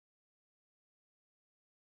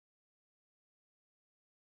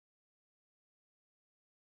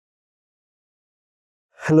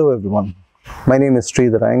Hello everyone, my name is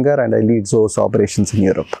Sridhar Iyengar and I lead Zoho's operations in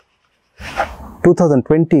Europe.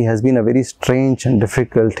 2020 has been a very strange and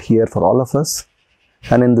difficult year for all of us,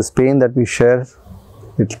 and in this pain that we share,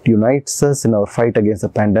 it unites us in our fight against the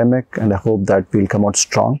pandemic, and I hope that we'll come out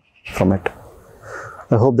strong from it.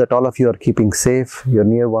 I hope that all of you are keeping safe, your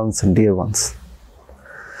near ones and dear ones.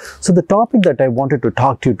 So the topic that I wanted to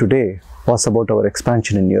talk to you today was about our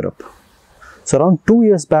expansion in Europe. So around 2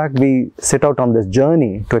 years back, we set out on this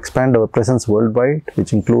journey to expand our presence worldwide,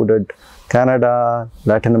 which included Canada,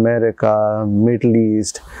 Latin America, Middle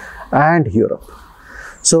East, and Europe.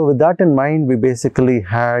 So with that in mind, we basically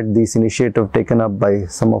had this initiative taken up by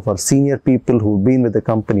some of our senior people who've been with the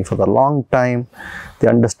company for a long time. They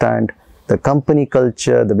understand the company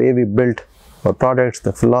culture, the way we built our products,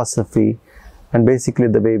 the philosophy, and basically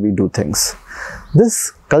the way we do things.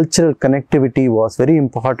 This cultural connectivity was very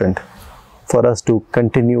important for us to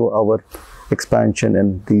continue our expansion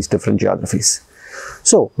in these different geographies.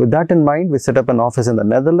 So with that in mind, we set up an office in the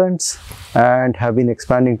Netherlands and have been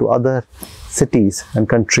expanding to other cities and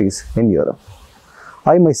countries in Europe.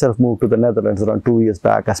 I myself moved to the Netherlands around 2 years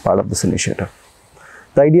back as part of this initiative.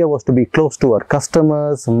 The idea was to be close to our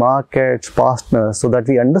customers, markets, partners, so that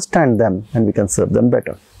we understand them and we can serve them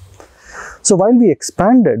better. So while we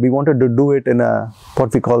expanded, we wanted to do it in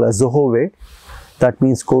what we call a Zoho way. That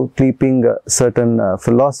means keeping certain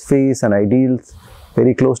philosophies and ideals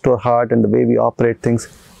very close to our heart and the way we operate things.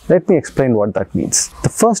 Let me explain what that means. The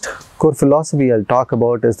first core philosophy I'll talk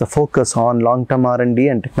about is the focus on long-term R&D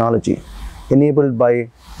and technology, enabled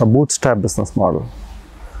by a bootstrap business model.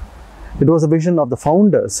 It was a vision of the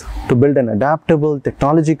founders to build an adaptable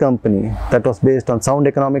technology company that was based on sound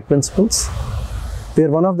economic principles. We are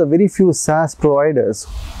one of the very few SaaS providers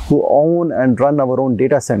who own and run our own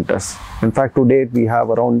data centers. In fact, to date, we have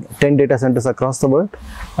around 10 data centers across the world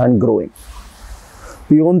and growing.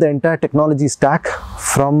 We own the entire technology stack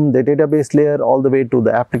from the database layer all the way to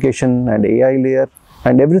the application and AI layer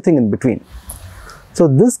and everything in between. So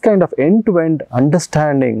this kind of end-to-end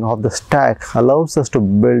understanding of the stack allows us to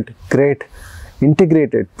build great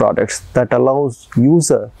integrated products that allows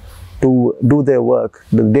user to do their work,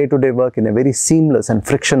 the day-to-day work, in a very seamless and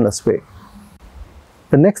frictionless way.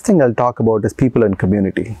 The next thing I'll talk about is people and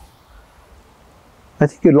community. I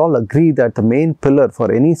think you'll all agree that the main pillar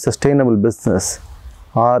for any sustainable business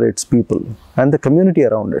are its people and the community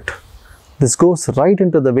around it. This goes right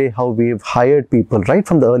into the way how we've hired people right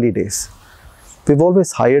from the early days. We've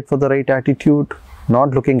always hired for the right attitude,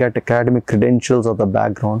 not looking at academic credentials or the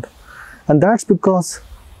background. And that's because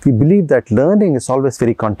we believe that learning is always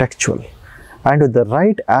very contextual. And with the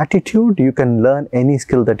right attitude, you can learn any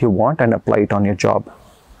skill that you want and apply it on your job.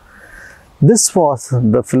 This was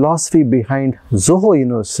the philosophy behind Zoho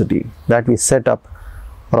University that we set up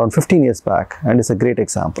around 15 years back, and is a great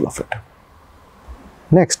example of it.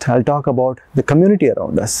 Next, I'll talk about the community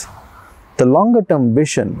around us. The longer term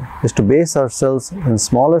vision is to base ourselves in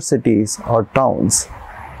smaller cities or towns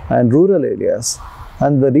and rural areas,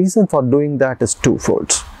 and the reason for doing that is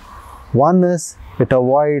twofold. One is it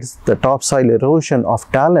avoids the topsoil erosion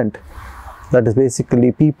of talent, that is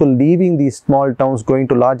basically people leaving these small towns going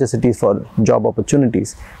to larger cities for job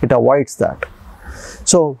opportunities. It avoids that.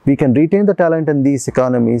 So we can retain the talent in these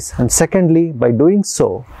economies, and secondly, by doing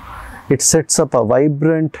so, it sets up a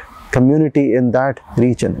vibrant community in that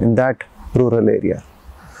region, in that rural area.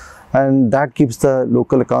 And that keeps the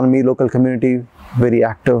local economy, local community very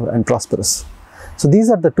active and prosperous. So these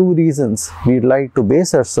are the two reasons we'd like to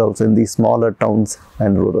base ourselves in these smaller towns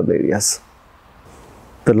and rural areas.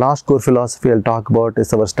 The last core philosophy I'll talk about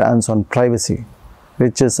is our stance on privacy,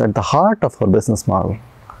 which is at the heart of our business model.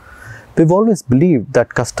 We've always believed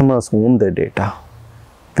that customers own their data.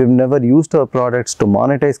 We've never used our products to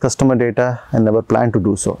monetize customer data and never plan to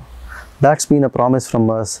do so. That's been a promise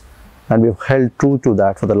from us, and we've held true to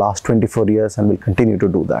that for the last 24 years and will continue to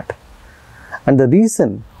do that. And the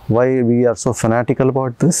reason why we are so fanatical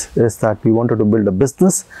about this is that we wanted to build a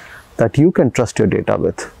business that you can trust your data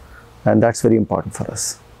with, and that's very important for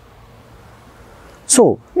us.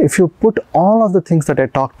 So if you put all of the things that I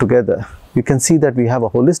talked together, you can see that we have a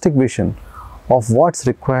holistic vision of what's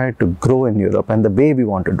required to grow in Europe and the way we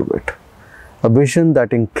want to do it. A vision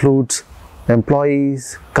that includes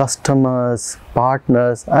employees, customers,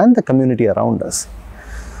 partners, and the community around us.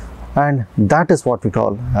 And that is what we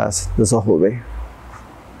call as the Zoho way.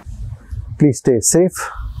 Please stay safe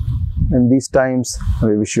in these times, and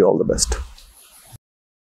we wish you all the best.